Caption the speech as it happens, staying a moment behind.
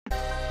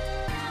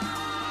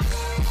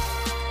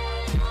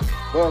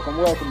Welcome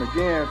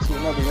again to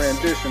another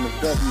rendition of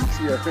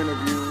WTF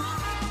Interviews.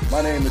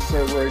 My name is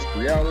Sir Royce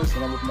Brialis,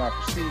 and I'm with my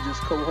prestigious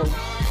co-host,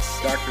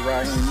 Dr.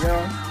 Raheem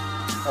Young.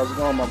 How's it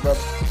going, my brother?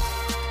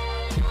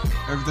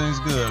 Everything's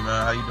good,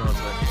 man. How you doing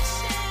today?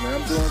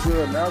 Man, I'm doing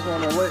good, man. I was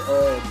on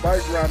a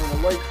bike ride on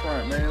the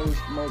lakefront, man. It was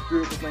the most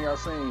beautiful thing I've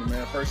seen,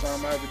 man. First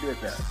time I ever did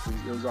that.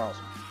 It was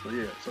awesome. So,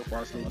 yeah, so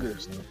far, so good.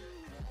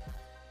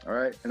 All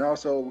right. And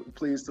also,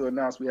 pleased to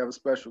announce we have a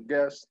special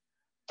guest,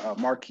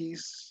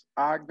 Marquise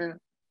Ogden.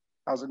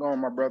 How's it going,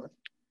 my brother?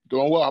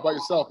 Doing well. How about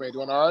yourself, man?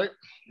 Doing all right?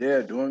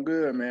 Yeah, doing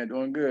good, man.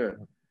 Doing good.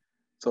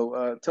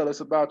 So tell us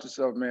about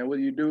yourself, man. What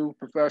do you do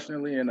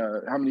professionally, and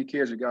how many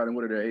kids you got, and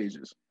what are their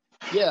ages?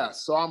 Yeah,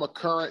 so I'm a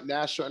current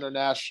national,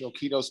 international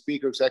keynote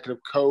speaker,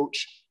 executive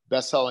coach,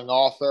 best-selling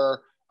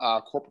author,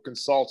 corporate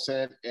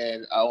consultant,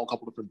 and I own a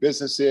couple different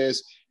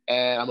businesses.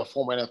 And I'm a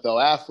former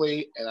NFL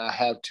athlete, and I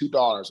have two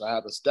daughters. I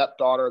have a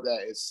stepdaughter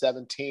that is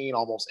 17,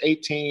 almost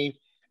 18.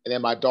 And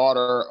then my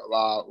daughter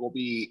will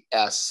be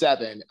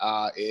 7,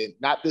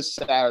 not this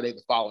Saturday,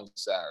 the following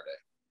Saturday.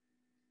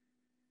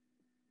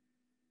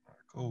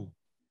 Cool.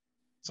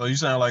 So you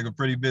sound like a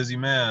pretty busy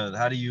man.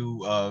 How do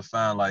you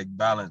find like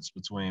balance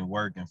between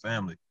work and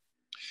family?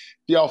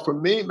 For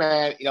me,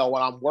 man,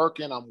 when I'm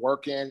working, I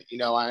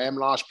am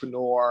an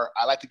entrepreneur.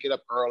 I like to get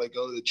up early,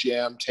 go to the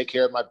gym, take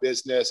care of my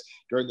business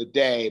during the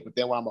day. But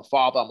then when I'm a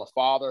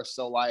father.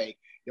 So like,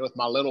 with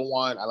my little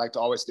one, I like to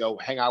always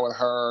hang out with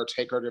her,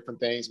 take her to different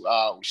things.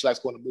 She likes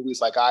going to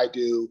movies like I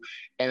do,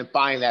 and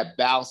finding that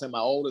balance. And my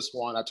oldest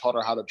one, I taught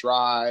her how to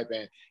drive,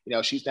 and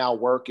she's now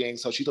working,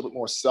 so she's a little bit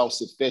more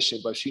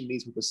self-sufficient. But if she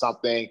needs me for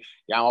something,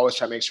 I always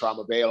try to make sure I'm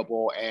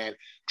available and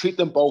treat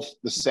them both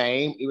the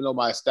same. Even though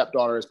my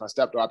stepdaughter is my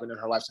stepdaughter, I've been in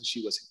her life since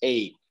she was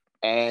 8.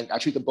 And I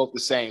treat them both the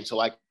same. So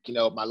like,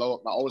 my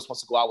oldest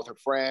wants to go out with her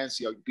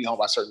friends, be home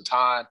by a certain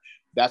time.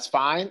 That's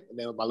fine. And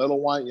then with my little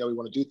one, we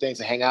want to do things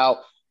and hang out.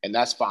 And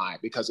that's fine,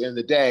 because at the end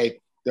of the day,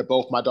 they're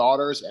both my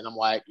daughters. And I'm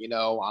like,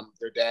 I'm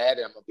their dad,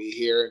 and I'm going to be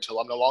here until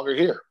I'm no longer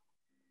here.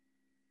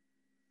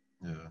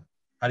 Yeah.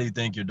 How do you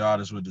think your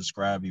daughters would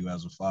describe you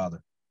as a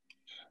father?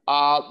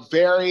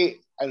 Very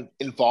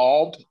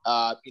involved,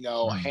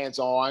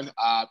 hands-on,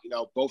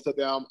 both of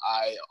them.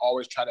 I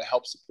always try to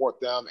help support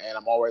them, and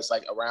I'm always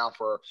like around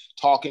for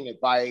talking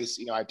advice.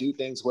 I do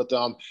things with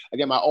them.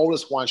 Again, my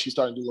oldest one, she's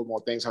starting to do a little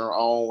more things on her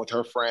own with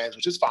her friends,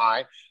 which is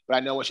fine. But I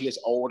know when she gets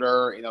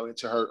older,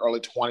 into her early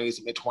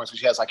 20s, mid-20s,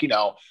 she has like,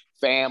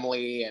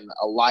 family and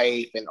a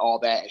life and all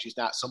that, and she's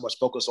not so much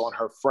focused on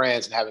her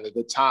friends and having a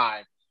good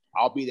time.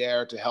 I'll be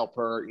there to help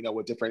her,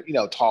 with different,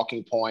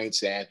 talking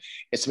points and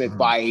some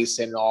advice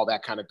and all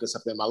that kind of good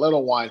stuff. And my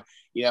little one,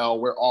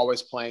 we're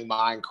always playing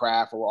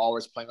Minecraft, or we're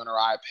always playing on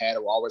our iPad,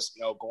 or we're always,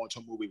 going to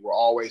a movie. We're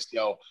always,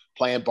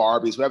 playing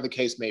Barbies, whatever the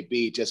case may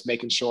be, just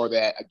making sure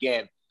that,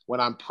 again, when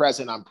I'm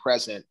present, I'm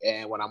present.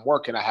 And when I'm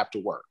working, I have to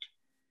work.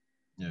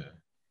 Yeah.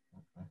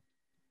 Okay.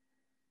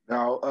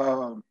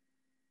 Now,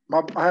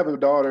 I have a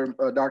daughter,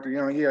 Dr.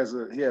 Young. He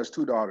has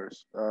two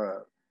daughters.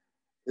 Are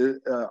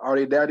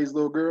they daddy's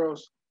little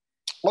girls?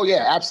 Oh,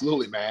 yeah,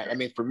 absolutely, man. I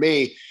mean, for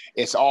me,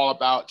 it's all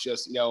about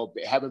just,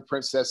 having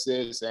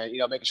princesses and,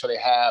 making sure they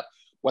have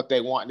what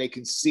they want, and they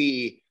can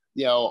see,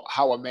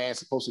 how a man's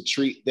supposed to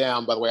treat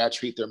them by the way I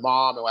treat their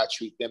mom and the way I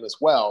treat them as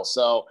well.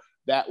 So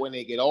that when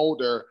they get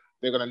older,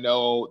 they're going to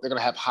know, they're going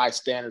to have high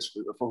standards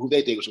for who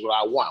they date, which is what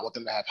I want. I want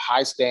them to have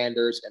high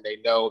standards, and they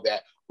know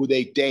that who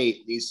they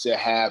date needs to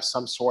have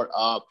some sort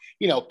of,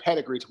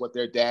 pedigree to what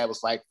their dad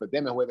was like for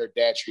them and where their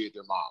dad treated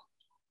their mom.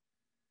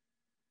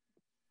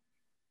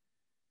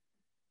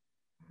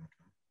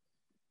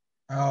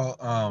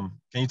 How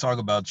can you talk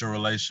about your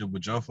relationship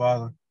with your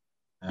father?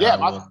 Yeah,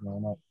 my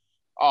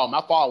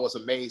father was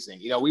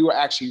amazing. We were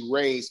actually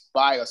raised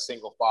by a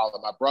single father.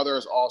 My brother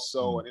is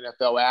also an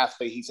NFL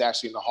athlete. He's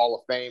actually in the Hall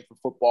of Fame for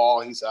football.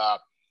 He's a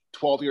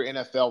 12-year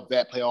NFL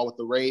vet, played all with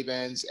the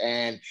Ravens.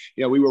 And,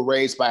 we were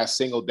raised by a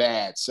single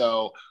dad.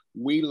 So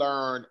we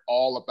learned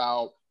all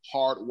about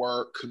hard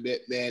work,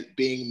 commitment,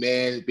 being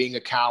men, being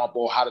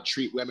accountable, how to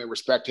treat women,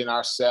 respecting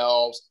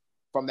ourselves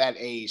from that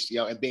age,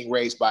 and being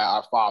raised by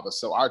our father.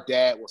 So our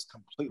dad was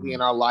completely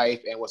in our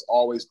life and was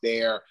always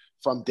there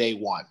from day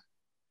one.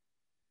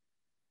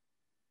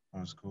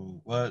 That's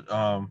cool. What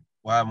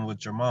happened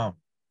with your mom?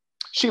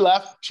 She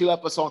left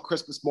us on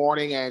Christmas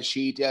morning, and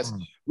she just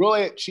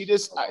wanted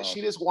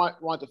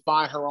to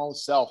find her own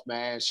self,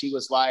 man. She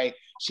was like,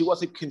 she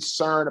wasn't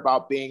concerned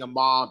about being a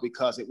mom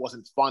because it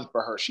wasn't fun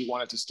for her. She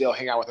wanted to still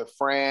hang out with her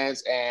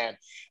friends. And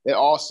then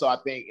also, I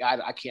think,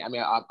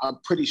 I'm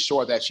pretty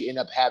sure that she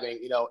ended up having,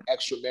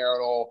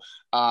 extramarital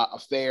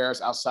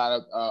affairs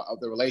outside of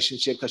the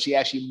relationship, because she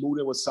actually moved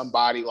in with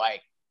somebody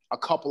like a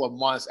couple of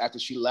months after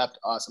she left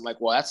us. I'm like,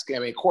 well, that's scary.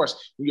 I mean, of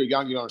course, when you're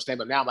young, you don't understand.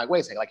 But now I'm like,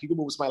 wait a second, like you can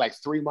move with somebody like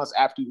 3 months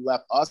after you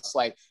left us.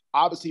 Like,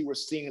 obviously we're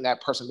seeing that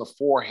person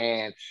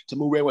beforehand to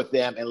move in with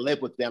them and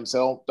live with them.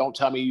 So don't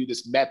tell me you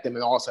just met them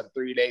and all of a sudden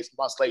 3 days,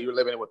 months later, you're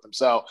living with them.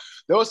 So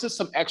there was just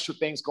some extra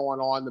things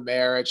going on in the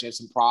marriage and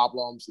some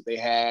problems that they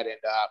had. And,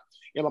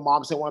 my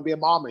mom didn't want to be a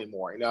mom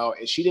anymore,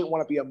 and she didn't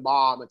want to be a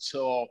mom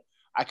until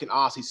I can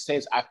honestly say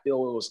is I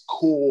feel it was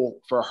cool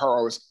for her.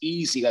 It was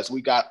easy as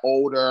we got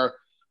older,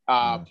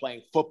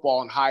 playing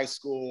football in high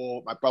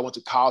school. My brother went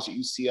to college at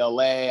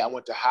UCLA. I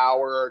went to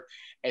Howard,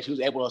 and she was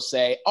able to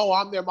say, "Oh,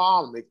 I'm their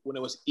mom." When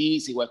it was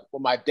easy, when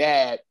my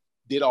dad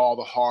did all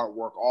the hard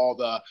work, all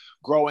the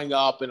growing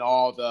up and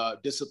all the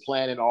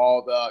discipline and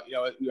all the,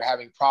 we were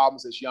having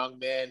problems as young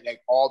men, like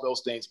all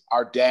those things.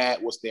 Our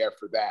dad was there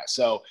for that.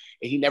 So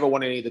he never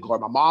wanted any of the glory.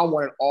 My mom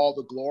wanted all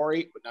the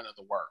glory, but none of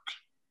the work.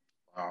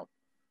 Wow.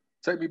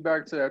 Take me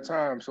back to that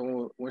time.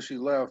 So when she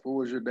left, what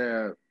was your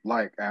dad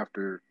like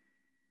after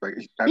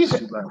she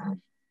left?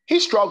 He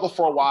struggled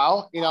for a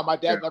while. My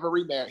dad never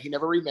remarried. He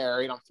never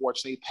remarried,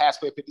 unfortunately. He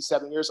passed away at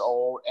 57 years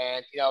old.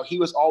 And, he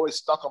was always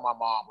stuck on my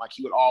mom. Like,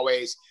 he would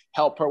always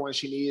help her when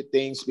she needed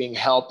things being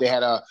helped. They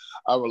had a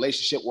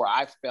relationship where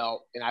I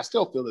felt, and I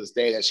still feel to this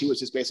day, that she was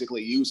just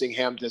basically using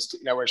him just,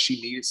 when she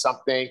needed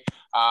something,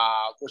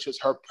 which was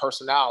her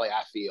personality,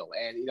 I feel.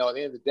 And, at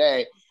the end of the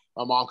day,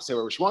 my mom can say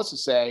what she wants to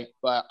say,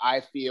 but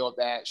I feel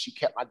that she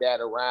kept my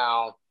dad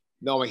around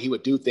knowing he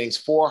would do things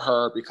for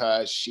her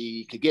because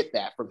she could get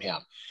that from him.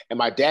 And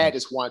my dad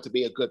just wanted to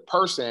be a good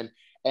person.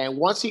 And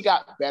once he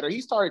got better,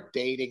 he started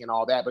dating and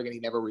all that, but again, he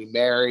never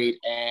remarried.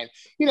 And,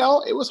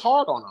 it was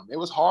hard on him. It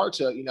was hard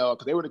to,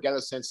 because they were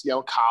together since,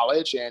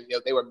 college, and,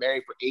 they were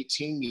married for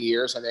 18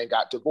 years and then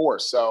got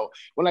divorced. So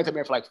when they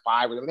married for like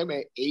 5 of them, they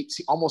married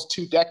 18, almost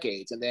 2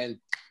 decades. And then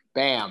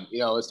bam,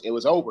 it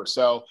was over.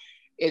 So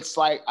it's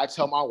like, I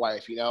tell my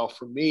wife,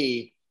 for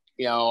me,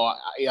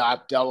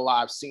 I've dealt a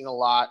lot, I've seen a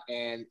lot,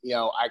 and,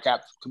 I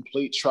got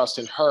complete trust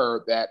in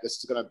her that this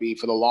is going to be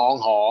for the long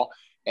haul.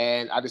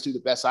 And I just do the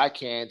best I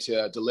can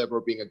to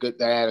deliver being a good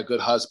dad, a good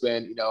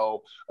husband,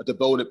 a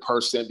devoted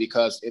person,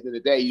 because at the end of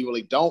the day, you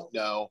really don't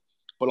know,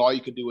 but all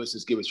you can do is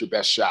just give it your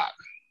best shot.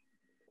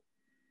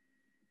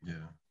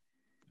 Yeah.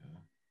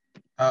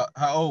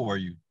 How old were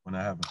you when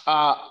that happened?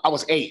 I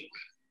was 8.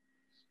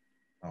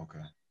 Okay.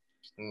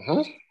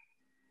 Mm-hmm.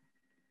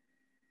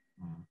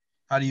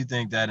 How do you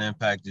think that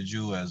impacted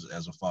you as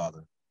a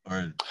father,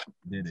 or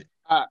did it?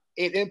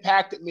 It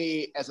impacted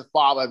me as a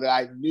father that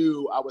I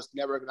knew I was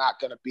never not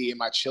going to be in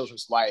my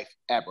children's life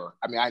ever.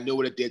 I mean, I knew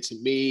what it did to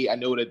me. I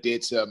knew what it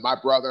did to my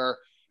brother.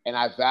 And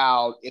I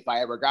vowed if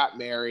I ever got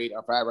married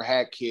or if I ever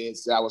had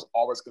kids, that I was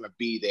always going to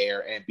be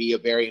there and be a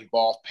very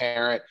involved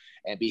parent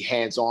and be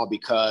hands-on,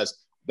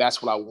 because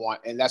that's what I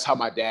want. And that's how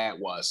my dad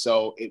was.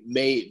 So it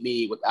made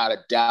me, without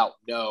a doubt,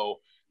 know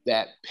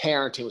that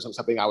parenting was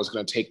something I was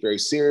going to take very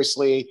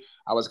seriously.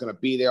 I was going to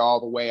be there all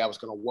the way. I was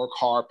going to work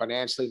hard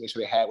financially, make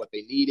sure they had what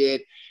they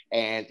needed,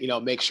 and,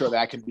 make sure that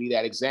I can be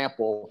that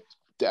example,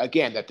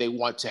 again, that they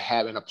want to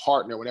have in a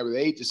partner whenever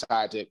they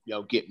decide to,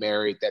 get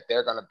married, that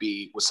they're going to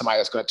be with somebody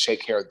that's going to take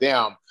care of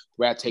them,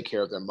 where I take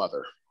care of their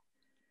mother.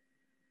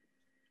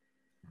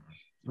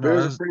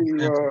 There's a pretty,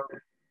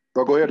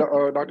 go ahead,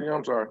 Dr. Young,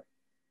 I'm sorry.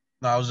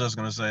 No, I was just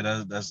going to say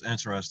that's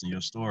interesting,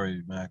 your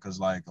story, man, because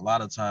like a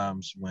lot of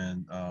times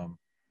when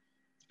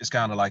it's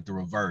kind of like the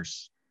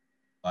reverse.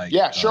 Like,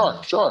 yeah,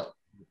 sure.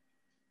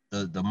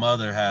 The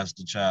mother has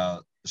the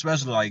child,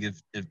 especially like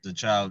if the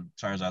child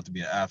turns out to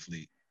be an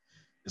athlete.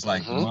 It's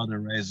like the mother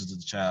raises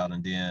the child,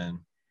 and then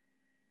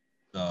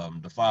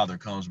the father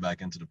comes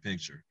back into the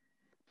picture.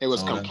 It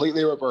was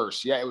completely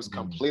reversed. Yeah, it was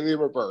completely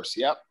reversed.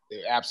 Yep,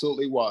 it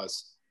absolutely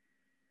was.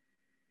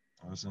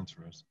 That's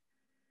interesting.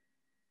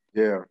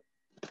 Yeah.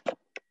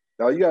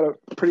 Now you got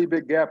a pretty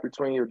big gap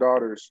between your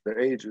daughters, their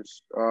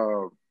ages.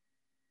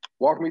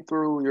 Walk me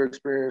through your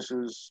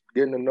experiences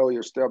getting to know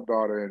your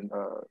stepdaughter and,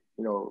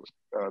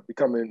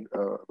 becoming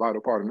a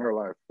vital part in her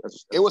life.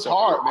 It was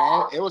hard,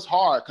 man. It was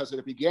hard because at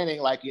the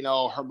beginning, like,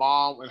 her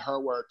mom and her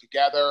were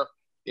together,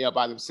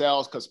 by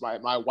themselves, because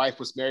my wife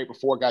was married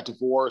before, got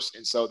divorced.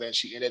 And so then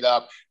she ended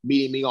up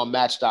meeting me on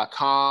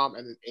Match.com,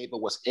 and then Ava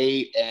was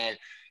 8. And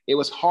it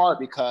was hard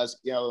because,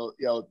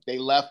 they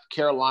left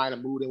Carolina,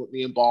 moved in with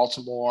me in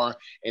Baltimore,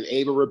 and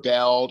Ava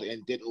rebelled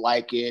and didn't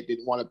like it,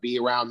 didn't want to be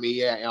around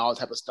me and all that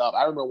type of stuff.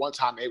 I remember one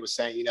time Ava was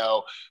saying,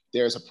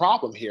 there's a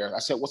problem here. I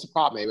said, what's the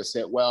problem? Ava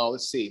said, well,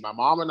 let's see. My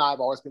mom and I have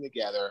always been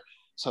together,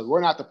 so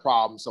we're not the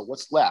problem. So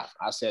what's left?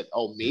 I said,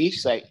 oh, me? She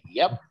said,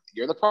 yep,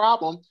 you're the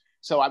problem.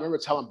 So I remember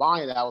telling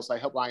Bonnie that I was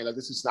like, hey, Bonnie,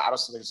 this is not, I don't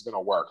think this is going to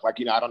work. Like,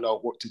 I don't know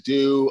what to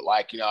do.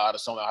 Like, I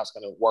just don't know how it's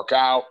going to work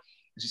out.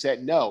 And she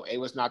said, no,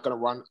 Ava's not going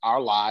to run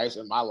our lives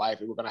and my life.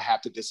 And we're going to have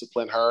to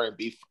discipline her and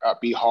be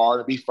hard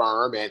and be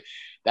firm. And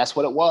that's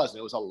what it was. And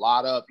it was a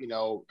lot of,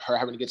 her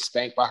having to get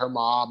spanked by her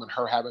mom and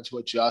her having to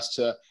adjust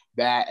to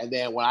that. And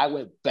then when I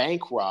went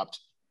bankrupt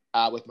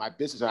with my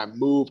business and I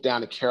moved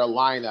down to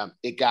Carolina,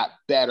 it got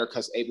better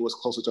because Ava was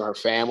closer to her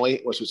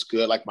family, which was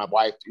good. Like my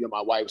wife,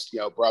 my wife's,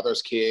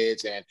 brother's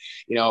kids and,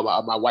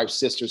 my wife's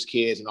sister's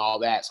kids and all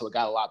that. So it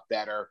got a lot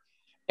better.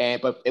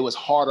 But it was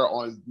harder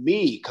on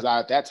me because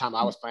at that time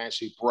I was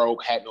financially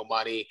broke, had no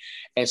money.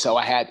 And so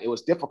it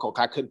was difficult.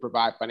 I couldn't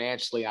provide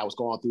financially. I was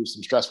going through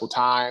some stressful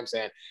times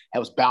and I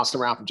was bouncing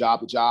around from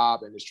job to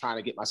job and just trying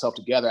to get myself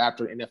together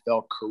after an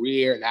NFL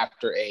career and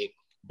after a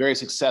very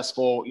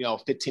successful,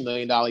 $15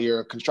 million a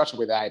year construction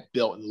that I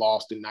built and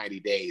lost in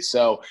 90 days.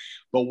 So,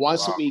 but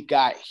once we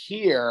got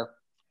here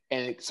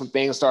and some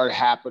things started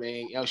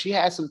happening, she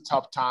had some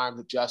tough times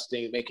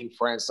adjusting, making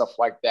friends, stuff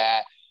like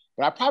that.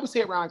 But I'd probably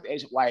say around the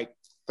age of like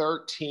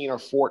 13 or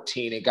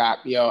 14, it got,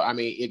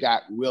 it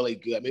got really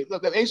good. I mean,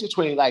 look, the age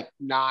between like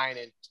 9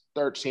 and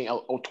 13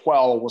 or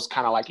 12 was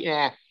kind of like,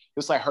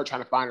 it's like her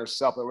trying to find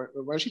herself.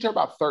 But when she turned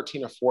about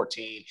 13 or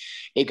 14,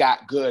 it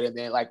got good. And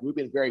then like, we've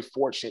been very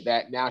fortunate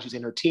that now she's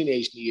in her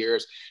teenage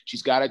years.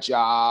 She's got a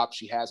job.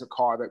 She has a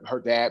car that her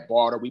dad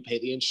bought her. We pay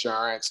the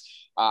insurance.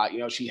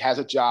 She has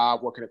a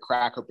job working at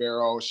Cracker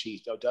Barrel.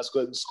 She does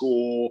good in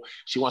school.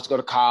 She wants to go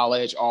to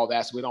college, all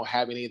that. So we don't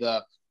have any of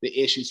the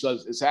issues. So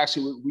it's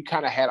actually, we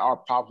kind of had our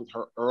problems with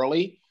her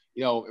early,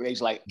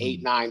 age like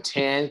 8, 9,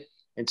 10.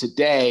 And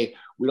today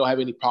we don't have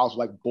any problems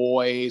with like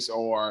boys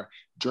or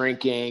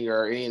drinking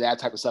or any of that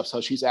type of stuff. So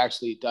she's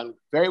actually done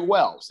very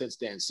well since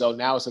then. So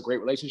now it's a great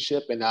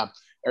relationship and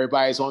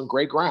everybody's on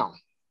great ground.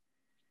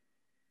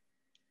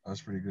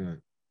 That's pretty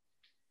good.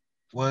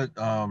 What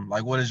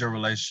is your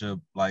relationship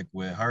like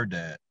with her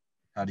dad?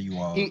 How do you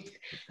all?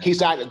 He's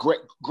not a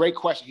great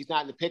question. He's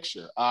not in the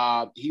picture.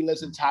 He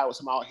lives in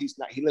Taiwan.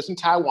 He lives in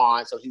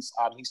Taiwan, so he's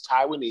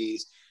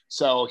Taiwanese.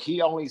 So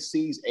he only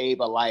sees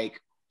Ava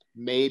like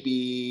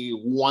maybe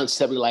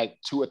once every like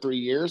 2 or 3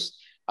 years.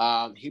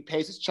 He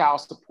pays his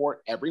child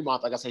support every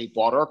month. Like I said, he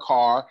bought her a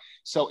car.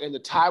 So in the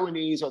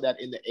Taiwanese or that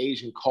in the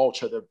Asian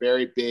culture, they're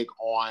very big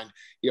on,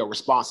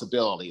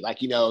 responsibility.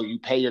 Like, you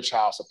pay your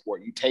child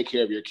support, you take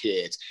care of your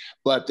kids,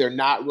 but they're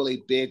not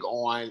really big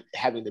on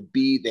having to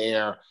be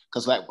there.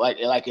 Cause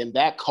like in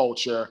that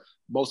culture,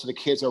 most of the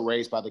kids are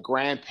raised by the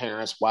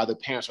grandparents while the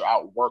parents are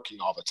out working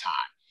all the time.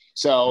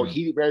 So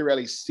he very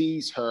rarely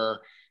sees her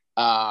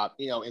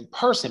in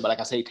person, but like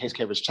I say, he takes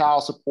care of his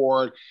child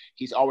support.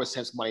 He's always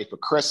sends money for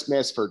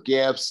Christmas, for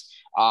gifts.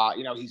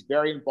 He's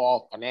very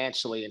involved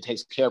financially and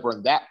takes care of her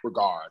in that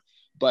regard.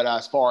 But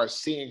as far as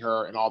seeing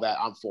her and all that,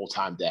 I'm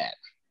full-time dad.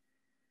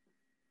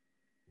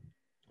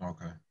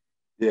 Okay.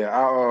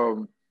 Yeah.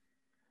 When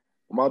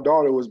my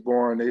daughter was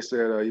born, they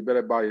said, you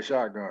better buy a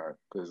shotgun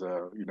because,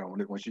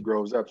 when she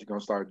grows up, she's going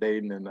to start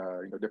dating and,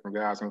 different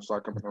guys going to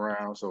start coming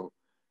around. So,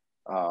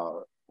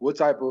 what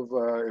type of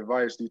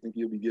advice do you think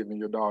you'll be giving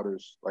your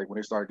daughters, like when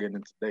they start getting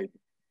into dating?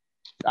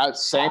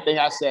 Same thing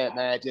I said,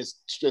 man.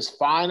 Just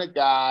find a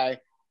guy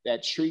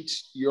that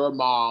treats your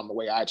mom the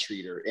way I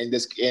treat her, and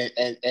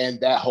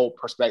that whole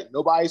perspective.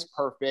 Nobody's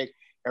perfect.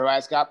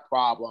 Everybody's got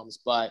problems,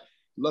 but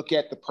look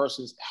at the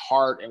person's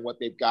heart and what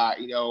they've got.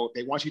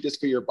 They want you just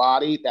for your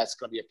body. That's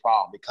going to be a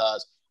problem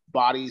because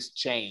bodies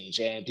change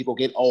and people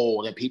get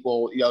old and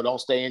people,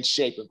 don't stay in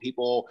shape and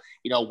people,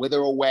 wither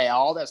away.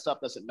 All that stuff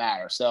doesn't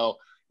matter. So,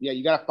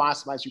 you got to find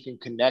somebody you can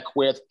connect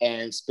with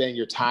and spend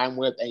your time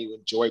with and you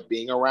enjoy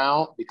being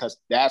around because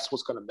that's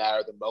what's going to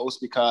matter the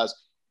most because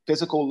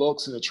physical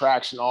looks and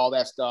attraction, all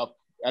that stuff.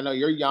 I know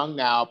you're young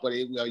now, but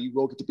you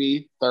will get to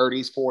be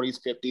 30s, 40s,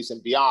 50s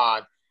and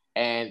beyond.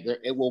 And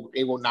it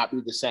will not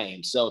be the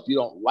same. So if you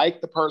don't like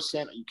the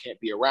person, you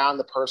can't be around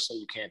the person,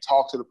 you can't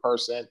talk to the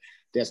person,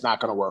 that's not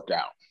going to work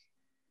out.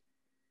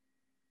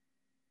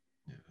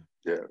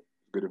 Yeah,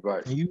 good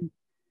advice.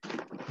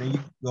 Can you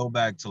go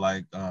back to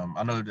like,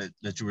 I know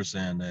that you were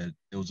saying that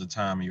it was a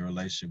time in your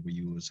relationship where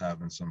you was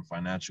having some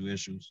financial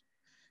issues.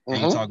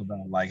 Can you talk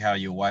about like how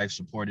your wife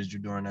supported you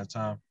during that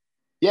time?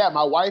 Yeah,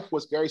 my wife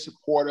was very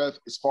supportive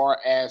as far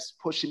as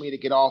pushing me to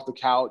get off the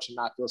couch and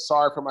not feel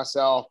sorry for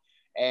myself.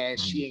 And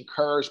she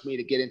encouraged me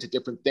to get into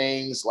different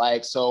things.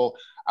 So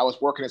I was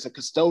working as a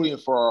custodian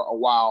for a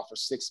while, for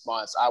 6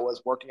 months. I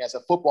was working as a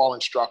football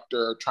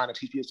instructor, trying to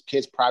teach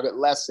kids private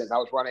lessons. I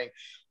was running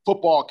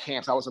football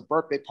camps. I was a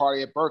birthday clown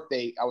at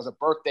birthday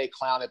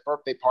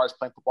parties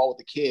playing football with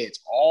the kids.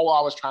 All while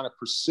I was trying to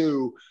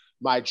pursue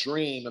my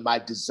dream and my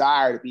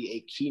desire to be a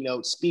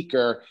keynote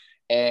speaker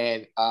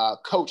and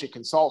coach and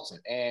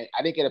consultant. And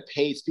I didn't get a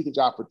paid speaking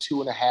job for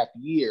 2.5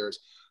 years.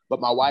 But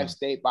my wife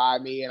stayed by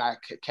me and I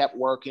kept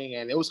working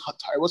and it was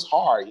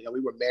hard. We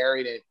were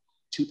married in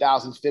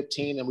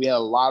 2015 and we had a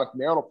lot of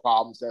marital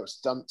problems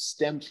that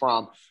stemmed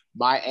from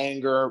my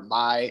anger,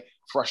 my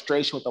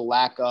frustration with the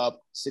lack of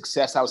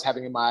success I was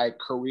having in my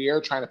career,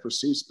 trying to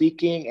pursue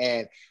speaking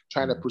and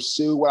trying to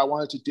pursue what I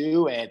wanted to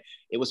do. And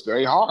it was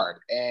very hard.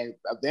 And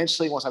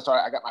eventually once I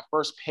got my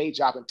first paid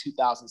job in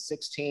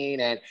 2016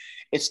 and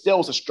it still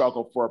was a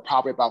struggle for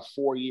probably about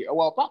 3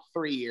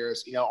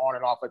 years, on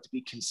and off, but to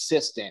be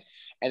consistent.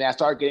 And I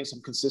started getting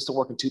some consistent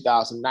work in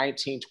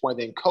 2019,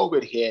 20, then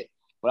COVID hit,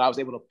 but I was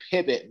able to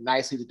pivot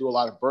nicely to do a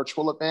lot of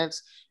virtual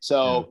events.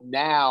 So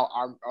now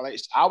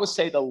I would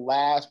say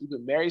we've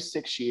been married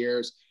 6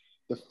 years.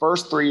 The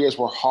first 3 years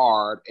were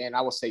hard. And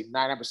I would say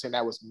 99%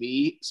 that was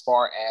me as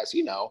far as,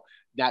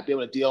 not being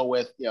able to deal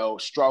with,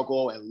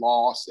 struggle and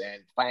loss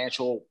and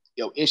financial,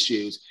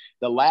 issues.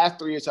 The last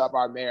 3 years of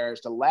our marriage,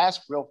 the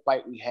last real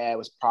fight we had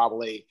was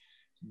probably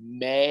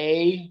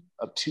May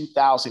of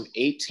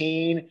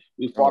 2018.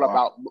 We thought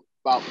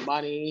about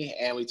money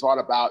and we thought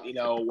about,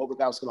 what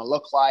that was going to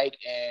look like.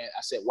 And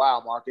I said,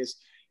 wow, Marcus,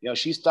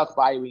 she stuck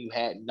by you when you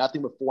had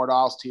nothing but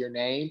 $4 to your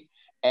name.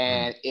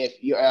 And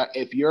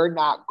if you're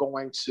not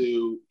going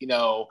to,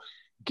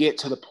 get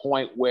to the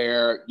point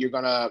where you're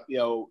gonna,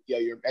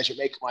 as you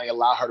make money,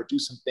 allow her to do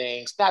some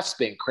things, not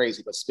spend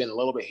crazy, but spend a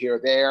little bit here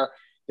or there,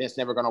 then it's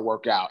never gonna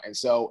work out. And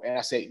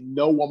I say,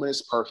 no woman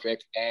is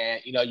perfect. And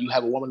you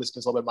have a woman that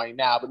spends a little bit of money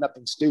now, but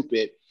nothing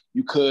stupid.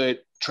 You could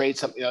trade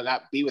something,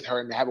 not be with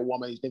her and have a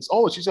woman who thinks,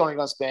 oh, she's only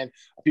gonna spend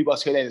a few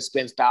bucks here and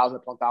spends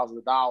thousands upon thousands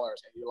of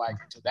dollars, and you're like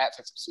into that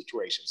type of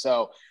situation.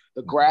 So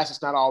the grass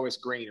is not always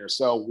greener.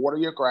 So water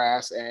your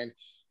grass and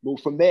move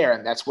from there.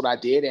 And that's what I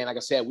did. And like I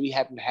said, we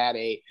haven't had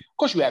of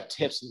course you have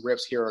tips and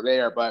rips here or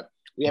there, but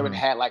we haven't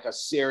had like a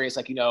serious,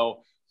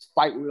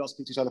 fight where we don't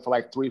speak to each other for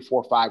like 3,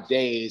 4, 5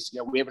 days.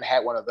 We haven't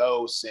had one of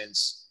those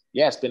since,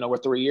 it's been over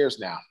 3 years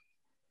now.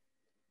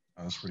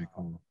 Oh, that's pretty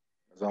cool.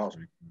 That's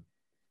awesome.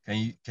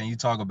 Cool. Can you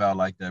talk about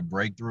like that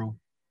breakthrough?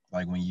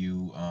 Like when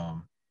you,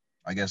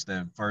 I guess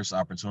that first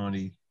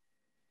opportunity,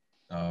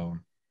 and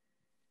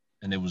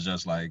it was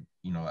just like,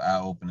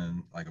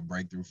 eye-opening, like a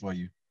breakthrough for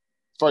you?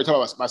 Sorry,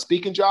 talking about my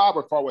speaking job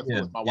or with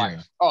my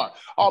wife?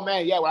 Oh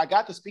man, yeah. When I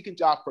got the speaking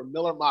job from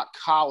Miller Mock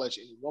College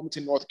in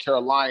Wilmington, North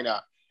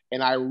Carolina,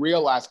 and I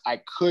realized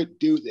I could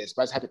do this,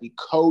 but I just had to be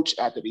coached,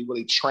 I had to be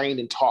really trained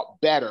and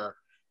taught better.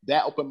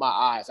 That opened my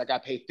eyes. I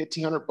got paid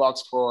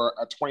 $1,500 for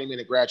a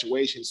 20-minute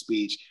graduation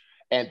speech,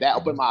 and that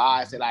opened my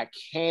eyes that I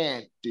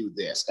can do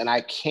this and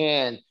I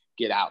can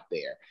get out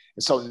there.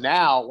 And so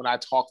now when I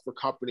talk for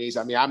companies,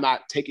 I'm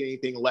not taking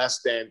anything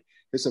less than,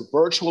 it's a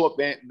virtual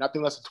event,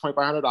 nothing less than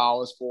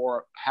 $2,500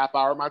 for half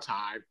hour of my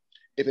time.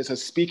 If it's a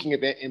speaking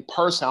event in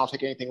person, I'll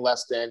take anything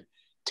less than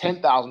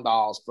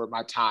 $10,000 for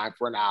my time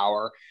for an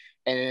hour.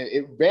 And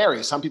it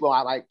varies. Some people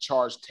I might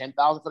charge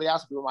 $10,000 for the hour.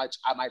 Some people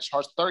I might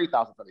charge $30,000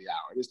 for the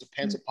hour. It just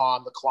depends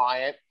upon the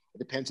client. It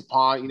depends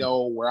upon,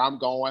 where I'm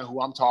going, who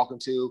I'm talking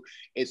to.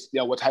 It's,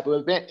 what type of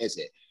event is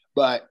it?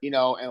 But,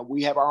 and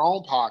we have our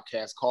own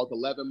podcast called The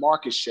Levin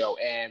Market Show.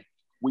 And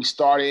we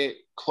started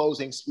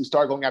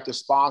going after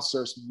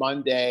sponsors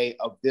Monday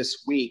of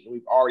this week.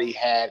 We've already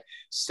had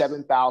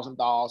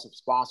 $7,000 of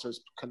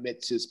sponsors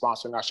commit to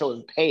sponsoring our show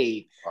and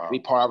paid to be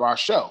part of our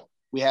show.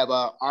 We have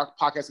our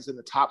podcast is in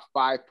the top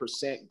 5%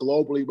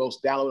 globally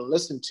most downloaded and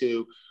listened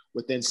to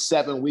within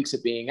 7 weeks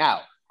of being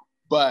out.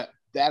 But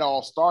that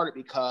all started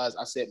because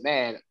I said,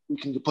 man, we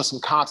can put some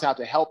content out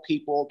to help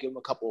people, give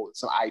them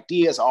some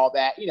ideas, all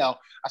that.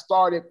 I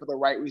started for the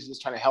right reasons,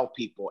 trying to help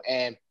people.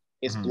 And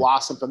it's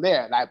blossomed from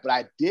there. But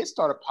I did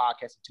start a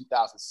podcast in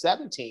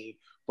 2017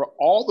 for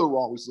all the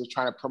wrong reasons,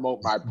 trying to promote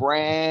my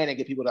brand and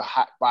get people to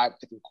buy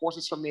different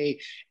courses from me.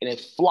 And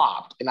it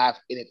flopped. And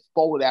it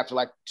folded after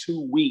like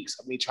 2 weeks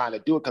of me trying to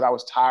do it because I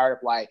was tired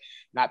of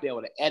not being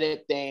able to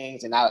edit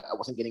things. And I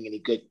wasn't getting any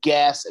good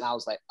guests. And I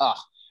was like, ugh.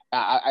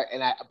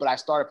 But I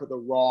started for the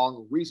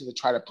wrong reason, to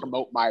try to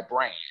promote my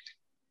brand.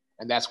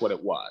 And that's what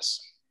it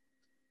was.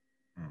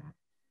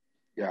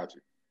 Gotcha.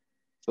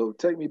 So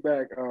take me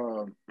back.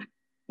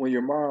 When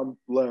your mom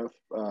left,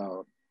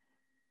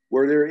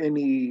 were there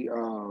any,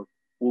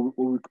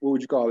 what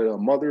would you call it,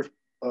 mother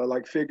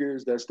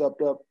figures that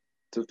stepped up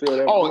to fill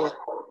that void?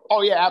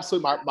 Oh yeah,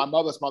 absolutely. My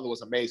mother's mother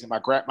was amazing.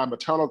 My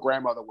maternal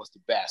grandmother was the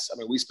best.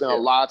 We spent a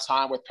lot of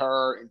time with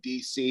her in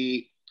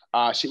DC.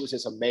 She was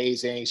just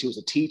amazing. She was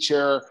a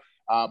teacher.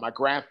 My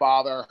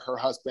grandfather, her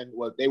husband,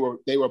 they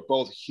were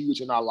both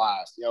huge in our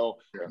lives.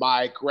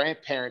 My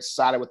grandparents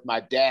sided with my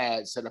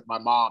dad instead of my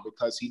mom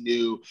because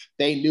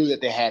they knew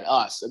that they had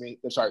us.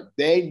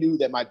 They knew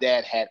that my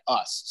dad had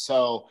us.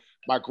 So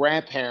my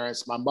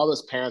grandparents, my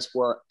mother's parents,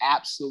 were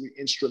absolutely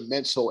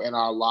instrumental in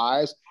our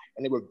lives.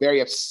 And they were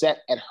very upset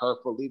at her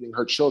for leaving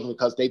her children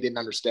because they didn't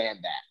understand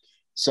that.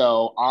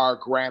 So our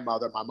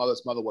grandmother, my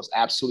mother's mother, was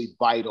absolutely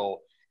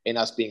vital in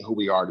us being who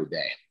we are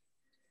today.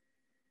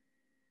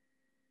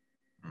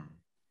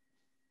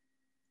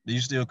 Do you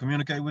still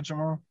communicate with your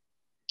mom?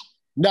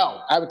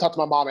 No, I haven't talked to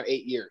my mom in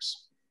 8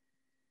 years.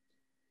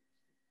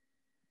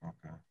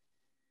 Okay.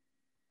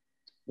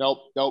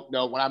 Nope.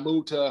 When I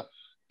moved to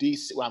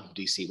when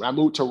I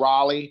moved to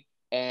Raleigh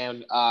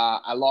and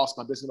I lost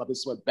my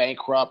business went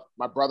bankrupt.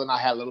 My brother and I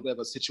had a little bit of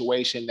a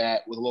situation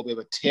that was a little bit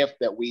of a tiff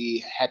that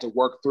we had to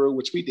work through,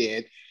 which we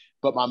did.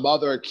 But my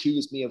mother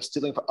accused me of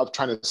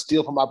trying to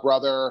steal from my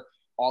brother,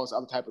 all this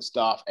other type of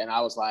stuff. And I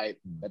was like,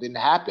 that didn't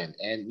happen.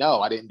 And no,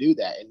 I didn't do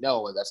that. And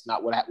no, that's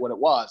not what it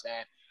was.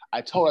 And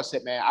I told her, I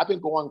said, man, I've been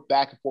going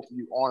back and forth with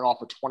you on and off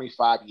for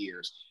 25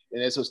 years.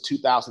 And this was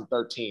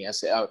 2013. I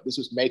said, this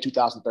was May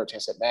 2013. I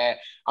said, man,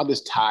 I'm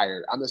just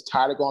tired. I'm just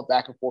tired of going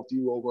back and forth with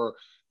you over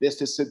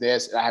this, and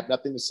this. And I have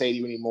nothing to say to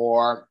you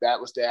anymore.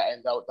 That was that.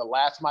 And the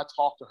last time I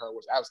talked to her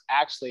I was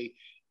actually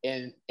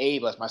in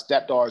Ava's, my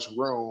stepdaughter's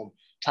room,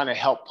 trying to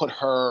help put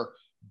her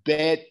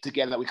bed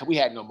together. We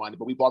had no money,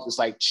 but we bought this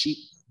cheap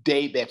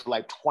day bed for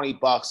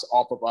 $20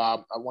 off of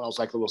one of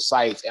those little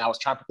sites. And I was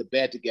trying to put the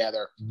bed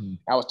together. Mm-hmm.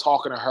 I was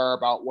talking to her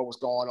about what was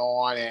going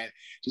on. And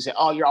she said,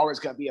 oh, you're always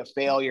going to be a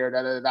failure.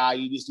 Da, da, da, da.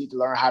 You just need to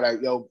learn how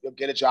to,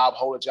 get a job,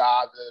 hold a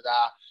job. Da, da,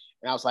 da.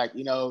 And I was like,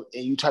 and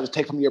you try to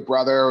take from your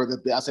brother.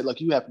 I said, look,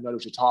 you have to know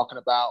what you're talking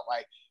about.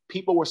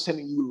 people were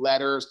sending you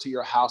letters to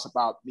your house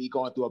about me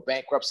going through a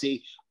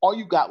bankruptcy. All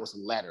you got was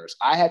letters.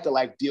 I had to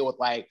like deal with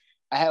like,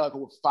 I had like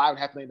over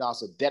 $5.5 million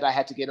of debt I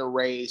had to get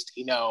erased,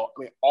 you know,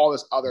 I mean, all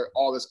this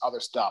other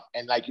stuff.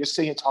 And like, you're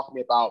sitting here talking to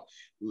me about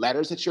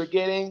letters that you're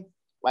getting,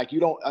 like you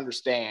don't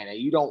understand and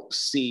you don't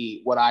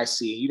see what I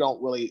see. You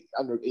don't really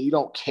you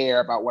don't care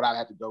about what I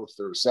had to go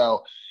through.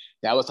 So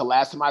that was the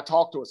last time I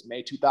talked to her. It's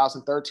May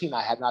 2013.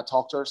 I had not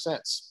talked to her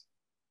since.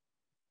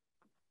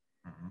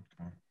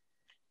 Okay.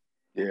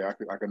 Yeah,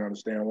 I can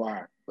understand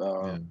why.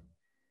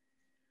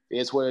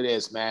 It's what it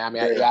is, man. I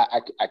mean,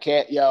 I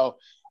can't,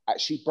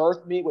 she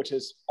birthed me, which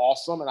is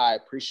awesome, and I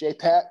appreciate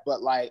that.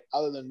 But like,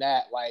 other than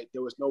that, like,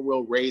 there was no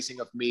real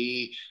raising of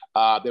me.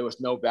 There was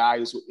no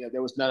values. You know,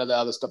 there was none of the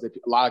other stuff that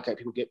a lot of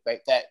people get.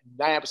 Like that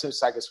 90%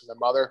 psychics from their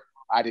mother,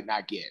 I did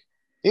not get.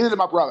 Neither did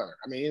my brother.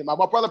 I mean, my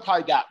brother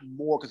probably got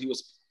more because he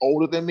was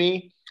older than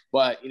me.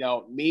 But, you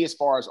know, me, as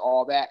far as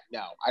all that,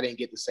 no, I didn't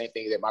get the same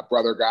thing that my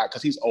brother got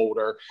because he's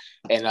older.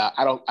 And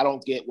I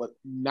don't get what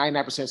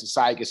 99% of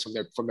society gets from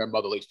their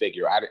motherly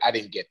figure. I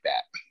didn't get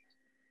that.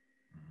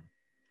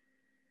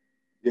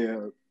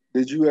 Yeah.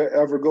 Did you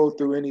ever go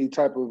through any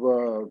type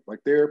of like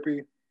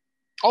therapy?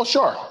 Oh,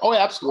 sure. Oh, yeah,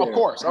 absolutely. Of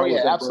course. Oh,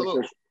 yeah, absolutely.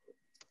 Beneficial?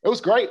 It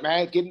was great,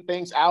 man. Getting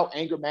things out,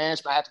 anger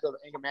management. I had to go to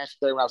anger management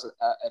therapy when I was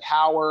at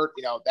Howard.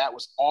 You know, that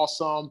was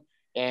awesome.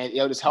 And, you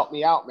know, just helped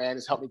me out, man.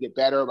 It's helped me get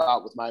better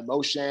with my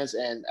emotions.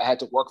 And I had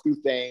to work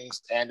through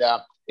things. And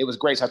it was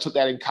great. So I took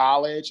that in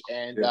college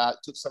and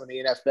took some of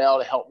the NFL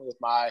to help me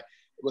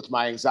with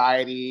my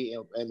anxiety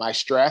and my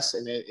stress.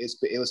 And it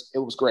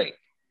was great.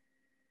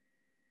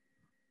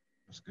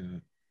 That's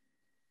good.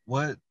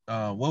 What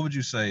would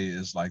you say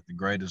is like the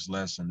greatest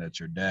lesson that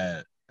your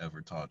dad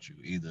ever taught you,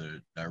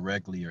 either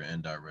directly or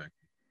indirectly?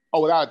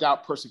 Oh, without a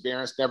doubt,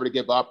 perseverance, never to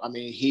give up. I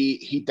mean,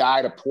 he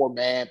died a poor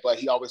man, but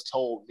he always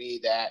told me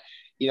that,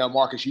 you know,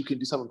 Marcus, you can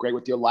do something great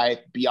with your life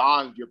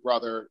beyond your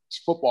brother's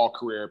football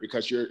career,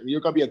 because you're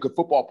going to be a good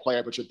football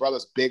player, but your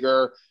brother's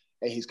bigger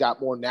and he's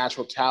got more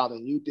natural talent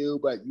than you do,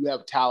 but you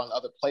have talent in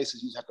other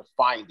places. You just have to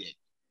find it.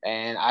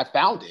 And I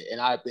found it, and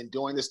I've been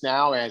doing this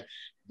now, and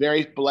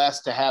very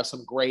blessed to have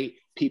some great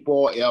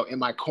people, you know, in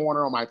my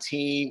corner on my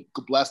team.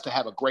 Blessed to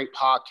have a great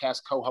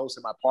podcast co-host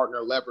and my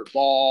partner, Leverett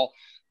Ball.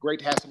 Great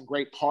to have some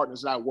great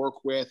partners that I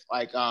work with,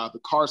 like the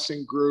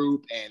Carson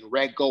Group and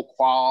Red Go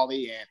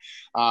Quality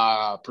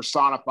and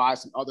Personify,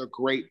 some other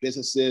great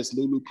businesses,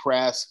 Lulu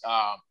Press,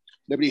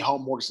 Liberty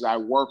Home Mortgage that I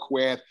work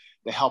with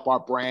to help our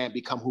brand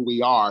become who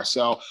we are.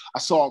 So I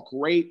saw a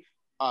great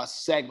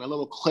segment, a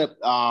little clip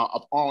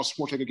of Arnold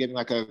Schwarzenegger giving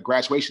like a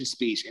graduation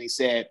speech. And he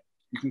said,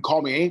 "You can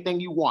call me anything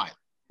you want,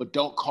 but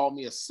don't call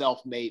me a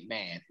self-made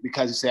man,"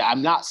 because he said,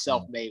 I'm not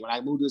self-made. When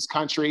I moved to this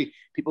country,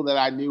 people that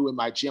I knew in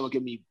my gym would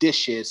give me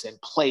dishes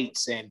and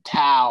plates and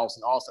towels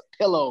and also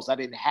pillows I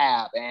didn't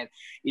have. And,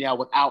 you know,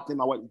 without them,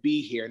 I wouldn't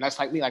be here. And that's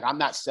like me, like I'm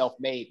not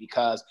self-made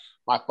because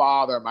my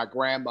father, my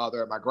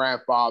grandmother, my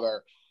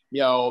grandfather, you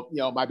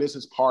know, my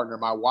business partner,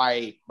 my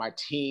wife, my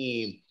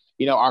team,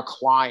 you know, our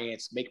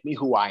clients make me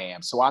who I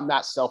am. So I'm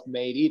not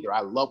self-made either.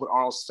 I love what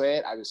Arnold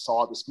said. I just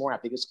saw it this morning.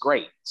 I think it's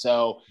great.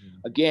 So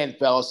again,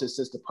 fellas, it's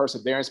just the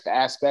perseverance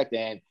aspect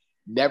and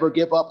never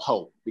give up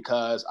hope,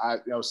 because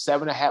what's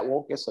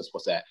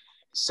that?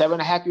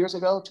 7.5 years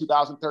ago,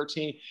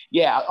 2013.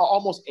 Yeah,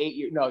 almost 8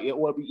 years. No,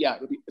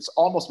 it's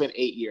almost been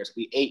 8 years. It'll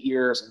be 8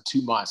 years and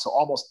 2 months. So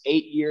almost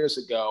 8 years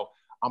ago,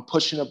 I'm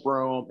pushing a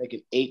broom,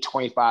 making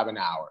 $8.25 an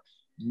hour.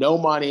 No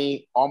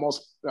money,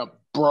 almost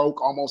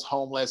broke, almost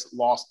homeless,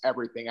 lost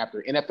everything after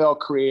an NFL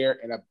career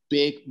and a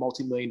big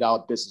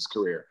multi-million-dollar business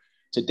career.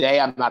 Today,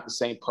 I'm not the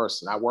same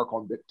person. I work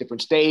on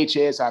different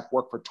stages. I've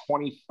worked for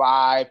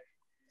 25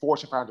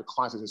 Fortune 500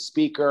 clients as a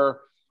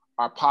speaker.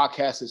 Our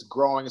podcast is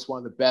growing. It's one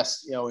of the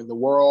best, you know, in the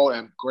world.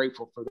 I'm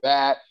grateful for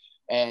that.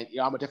 And, you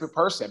know, I'm a different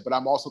person, but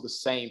I'm also the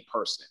same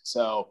person.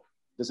 So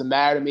it doesn't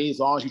matter to me as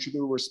long as you treat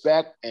me with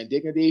respect and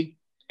dignity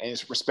and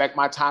just respect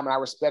my time and I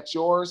respect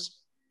yours.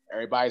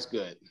 Everybody's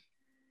good.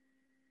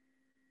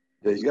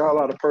 Yeah, you got a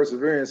lot of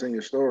perseverance in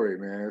your story,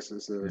 man.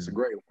 It's a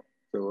great one.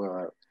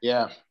 So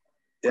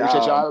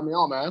appreciate y'all having me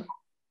on, man.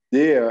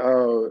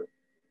 Yeah,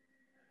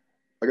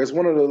 I guess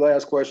one of the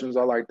last questions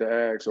I like to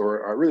ask,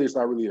 or really, it's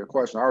not really a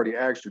question. I already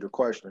asked you the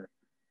question.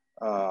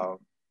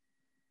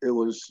 It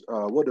was,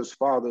 what does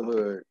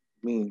fatherhood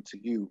mean to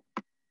you?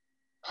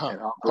 And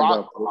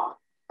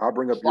I'll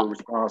bring up your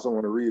response. I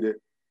want to read it.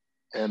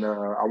 And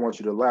I want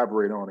you to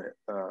elaborate on it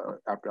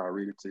after I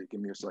read it to you. Give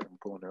me a second. I'm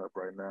pulling it up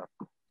right now.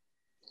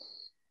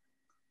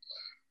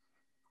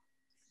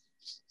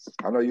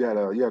 I know you had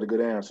a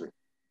good answer.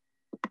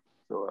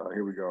 So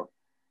here we go.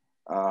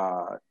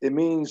 It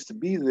means to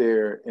be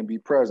there and be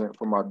present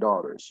for my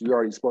daughters. You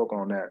already spoke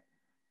on that.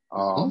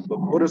 But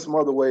what are some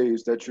other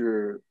ways that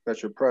you're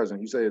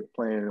present? You say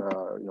playing,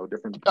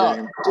 different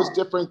games. Just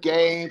different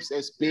games.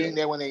 It's being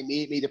there when they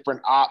need me.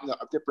 Different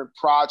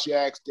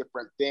projects,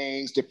 different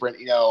things, different.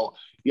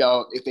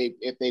 If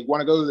they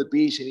want to go to the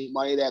beach and need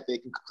money, that they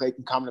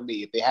can come to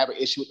me. If they have an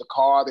issue with the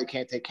car they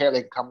can't take care of,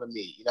 they can come to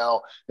me.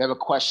 They have a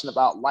question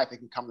about life, they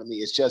can come to me.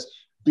 It's just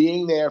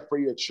being there for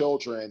your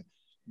children,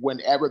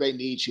 whenever they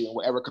need you in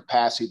whatever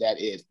capacity that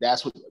is.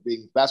 That's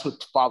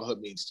what fatherhood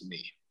means to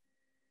me.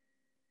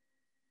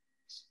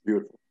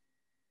 Beautiful.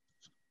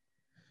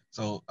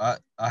 So I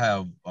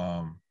have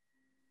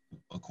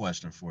a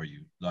question for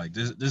you. Like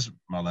this is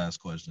my last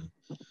question.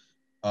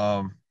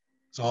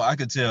 So I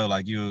could tell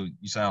like you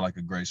sound like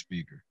a great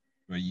speaker,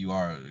 or you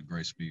are a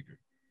great speaker.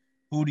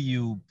 Who do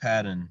you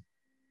pattern,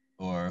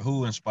 or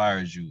who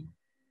inspires you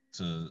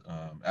to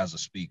as a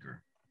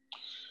speaker?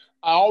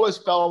 I always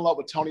fell in love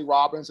with Tony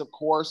Robbins, of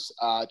course.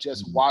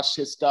 Just watched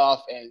his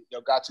stuff and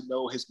got to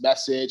know his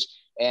message,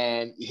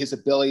 and his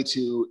ability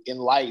to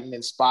enlighten,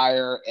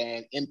 inspire,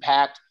 and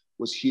impact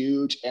was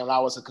huge. And when I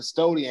was a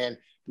custodian,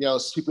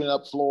 sweeping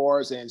up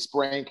floors and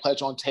spraying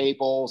pledge on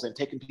tables and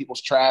taking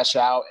people's trash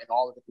out and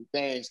all the different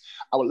things,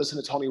 I would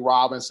listen to Tony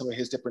Robbins, some of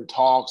his different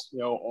talks,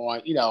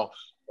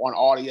 on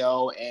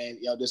audio, and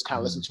just kind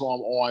of listen to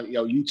him on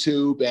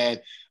YouTube,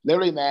 and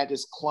literally, man,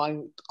 just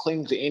cling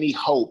to any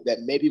hope that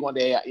maybe one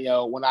day,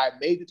 when I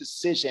made the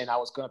decision I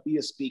was going to be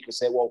a speaker,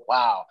 say, well,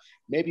 wow,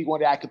 maybe one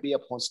day I could be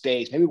up on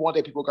stage, maybe one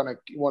day people are going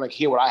to want to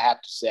hear what I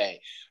have to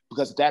say.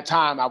 Because at that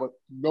time,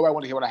 nobody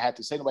wanted to hear what I had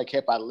to say. Nobody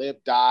cared if I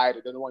lived, died,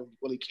 or no one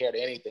really cared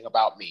anything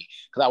about me.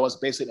 Because I was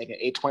basically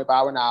making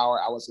 $8.25 an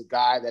hour. I was a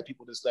guy that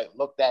people just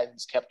looked at and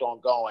just kept on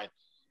going.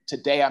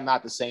 Today, I'm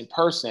not the same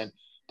person,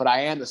 but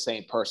I am the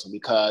same person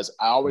because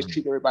I always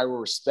treat everybody with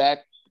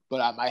respect,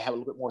 but I might have a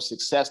little bit more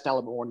success now, a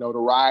little bit more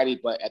notoriety,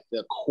 but at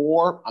the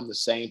core, I'm the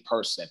same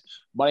person.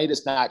 Money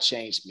does not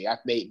change me.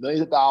 I've made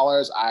millions of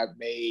dollars. I've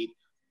made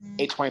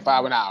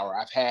 $8.25 an hour.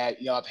 I've had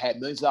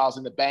millions of dollars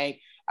in the bank.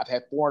 I've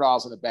had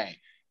 $4 in the bank,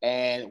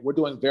 and we're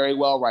doing very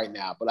well right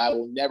now, but I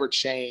will never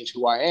change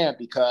who I am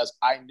because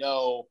I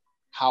know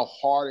how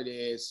hard it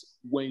is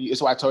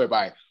it's what I tell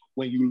everybody,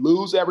 when you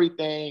lose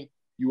everything,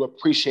 you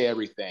appreciate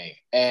everything.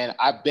 And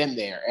I've been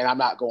there and I'm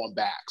not going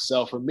back.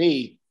 So for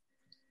me,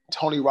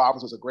 Tony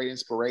Robbins was a great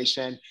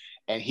inspiration,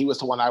 and he was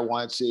the one I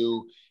wanted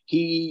to,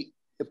 he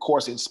of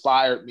course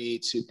inspired me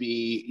to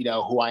be,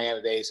 who I am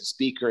today as a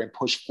speaker and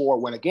push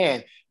forward when,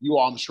 again, you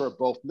all I'm sure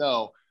both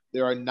know,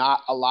 there are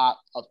not a lot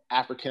of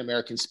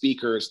African-American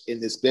speakers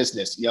in this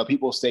business.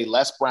 People say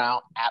Les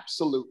Brown,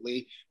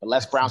 absolutely, but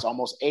Les Brown's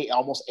almost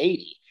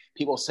 80.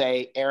 People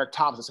say Eric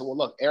Thomas. I said, well,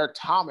 look, Eric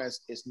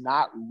Thomas is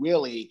not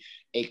really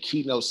a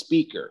keynote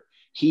speaker.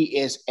 He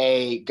is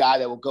a guy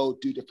that will go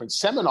do different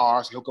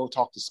seminars. He'll go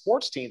talk to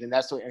sports teams, and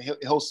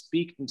he'll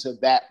speak into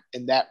that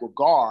in that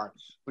regard.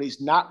 But he's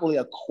not really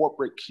a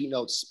corporate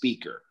keynote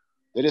speaker.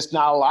 There's just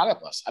not a lot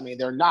of us. I mean,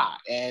 they're not.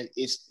 And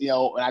it's,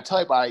 and I tell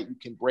everybody, you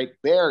can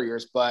break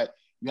barriers, but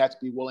you have to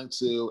be willing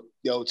to,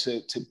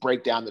 to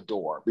break down the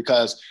door,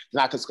 because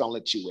they're not just going to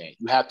let you in.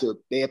 You have to,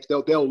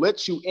 they'll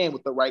let you in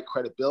with the right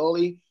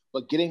credibility,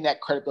 but getting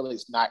that credibility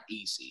is not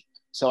easy.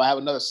 So I have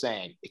another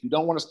saying: if you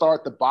don't want to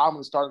start at the bottom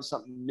and start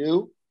something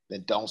new,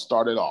 then don't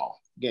start at all.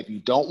 Again, if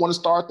you don't want to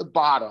start at the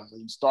bottom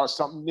when you start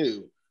something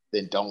new,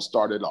 then don't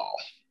start at all.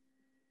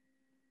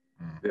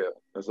 Yeah,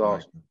 that's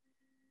awesome.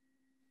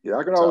 Yeah,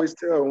 I can always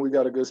tell when we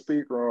got a good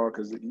speaker on,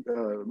 because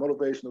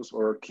motivational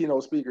or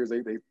keynote speakers,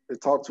 they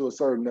talk to a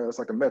certain, it's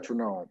like a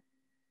metronome,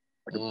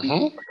 like a beat,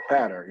 like a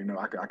pattern.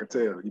 I can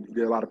tell you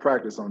get a lot of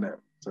practice on that.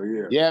 So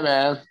yeah. Yeah,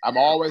 man. I'm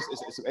always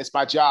it's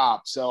my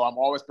job, so I'm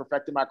always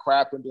perfecting my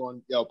craft and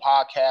doing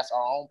podcasts,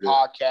 our own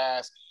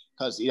podcast,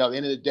 because at the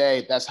end of the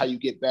day, that's how you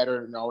get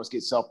better and always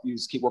get you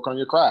just keep working on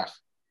your craft.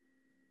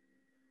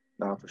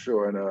 No, for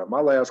sure. And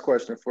my last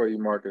question for you,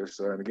 Marcus,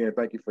 and again,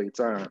 thank you for your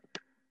time.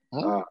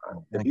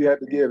 If you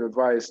had to give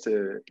advice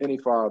to any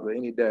father,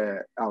 any dad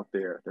out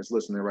there that's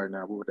listening right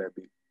now, what would that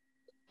be?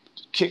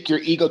 Kick your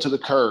ego to the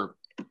curb,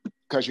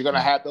 because you're going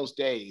to have those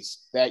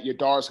days that your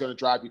daughter's going to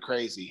drive you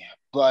crazy.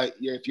 But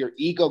if your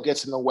ego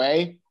gets in the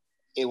way,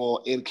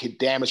 it can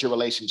damage your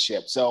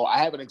relationship. So I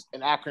have an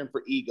acronym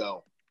for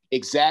ego: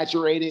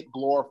 exaggerated,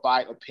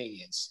 glorified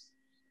opinions.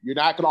 You're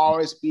not going to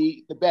always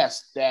be the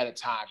best dad at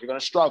times. You're going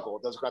to struggle.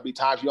 There's going to be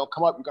times you don't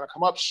come up. You're going to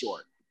come up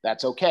short.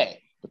 That's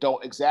okay. But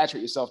don't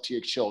exaggerate yourself to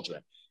your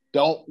children.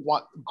 Don't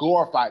want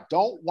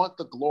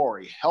the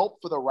glory. Help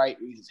for the right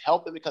reasons.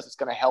 Help them because it's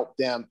going to help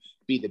them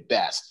be the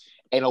best.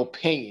 And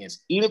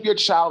opinions. Even if your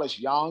child is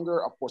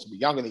younger, of course, it'll be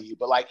younger than you,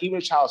 but even if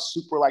your child is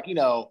super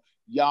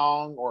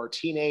young or a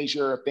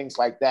teenager, things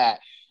like that,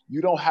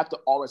 you don't have to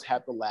always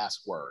have the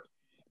last word.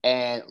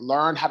 And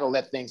learn how to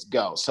let things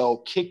go. So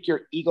kick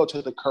your ego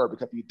to the curb,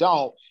 because if you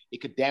don't,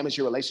 it could damage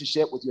your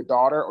relationship with your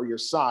daughter or your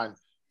son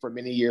for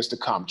many years to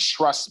come.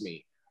 Trust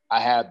me.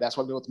 That's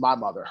what I'm doing with my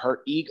mother.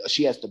 Her ego,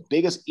 she has the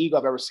biggest ego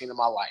I've ever seen in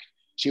my life.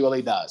 She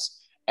really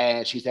does.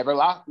 And she's never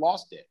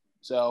lost it.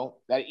 So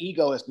that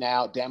ego has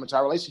now damaged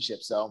our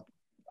relationship. So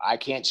I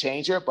can't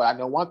change her, but I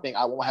know one thing: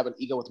 I won't have an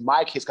ego with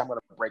my kids. I'm going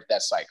to break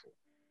that cycle.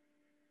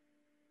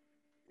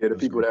 Yeah, the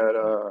people that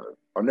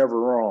are never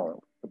wrong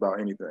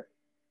about anything.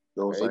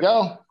 There you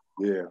go.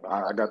 Yeah,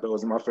 I got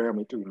those in my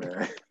family too,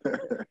 man.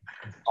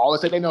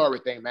 Always say they know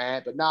everything,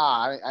 man. But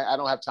nah, I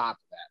don't have time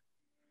for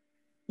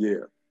that.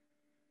 Yeah.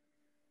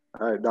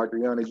 All right, Dr.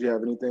 Young, did you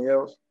have anything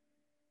else?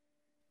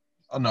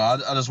 Oh, no, I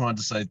just wanted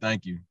to say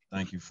thank you.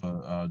 Thank you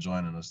for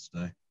joining us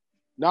today.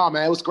 No,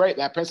 man, it was great,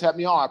 man. Prince had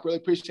me on. I really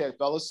appreciate it,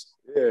 fellas.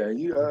 Yeah,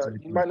 you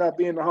might not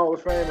be in the Hall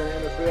of Fame in the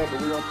NFL, but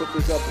we're going to put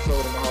this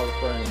episode in the Hall of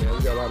Fame, man.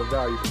 We got a lot of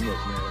value from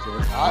this, man. So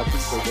I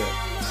appreciate that.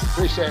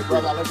 Appreciate it,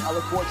 brother. I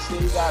look forward to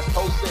seeing you guys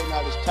post it, and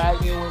just tag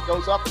me when it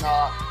goes up. And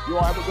you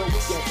all have a good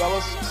weekend,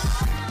 fellas.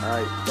 All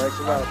right. Thanks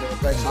a lot, man.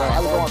 Thanks a lot.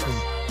 Have a good one.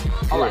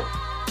 All right.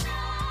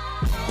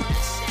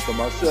 For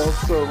myself,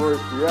 Sir Royce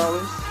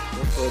Brialis,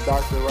 and for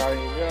Dr. Ryan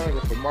Young,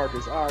 and for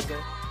Marcus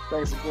Ogden,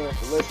 thanks again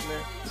for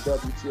listening to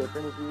WTF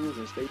Interviews,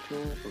 and stay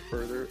tuned for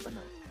further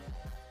announcements.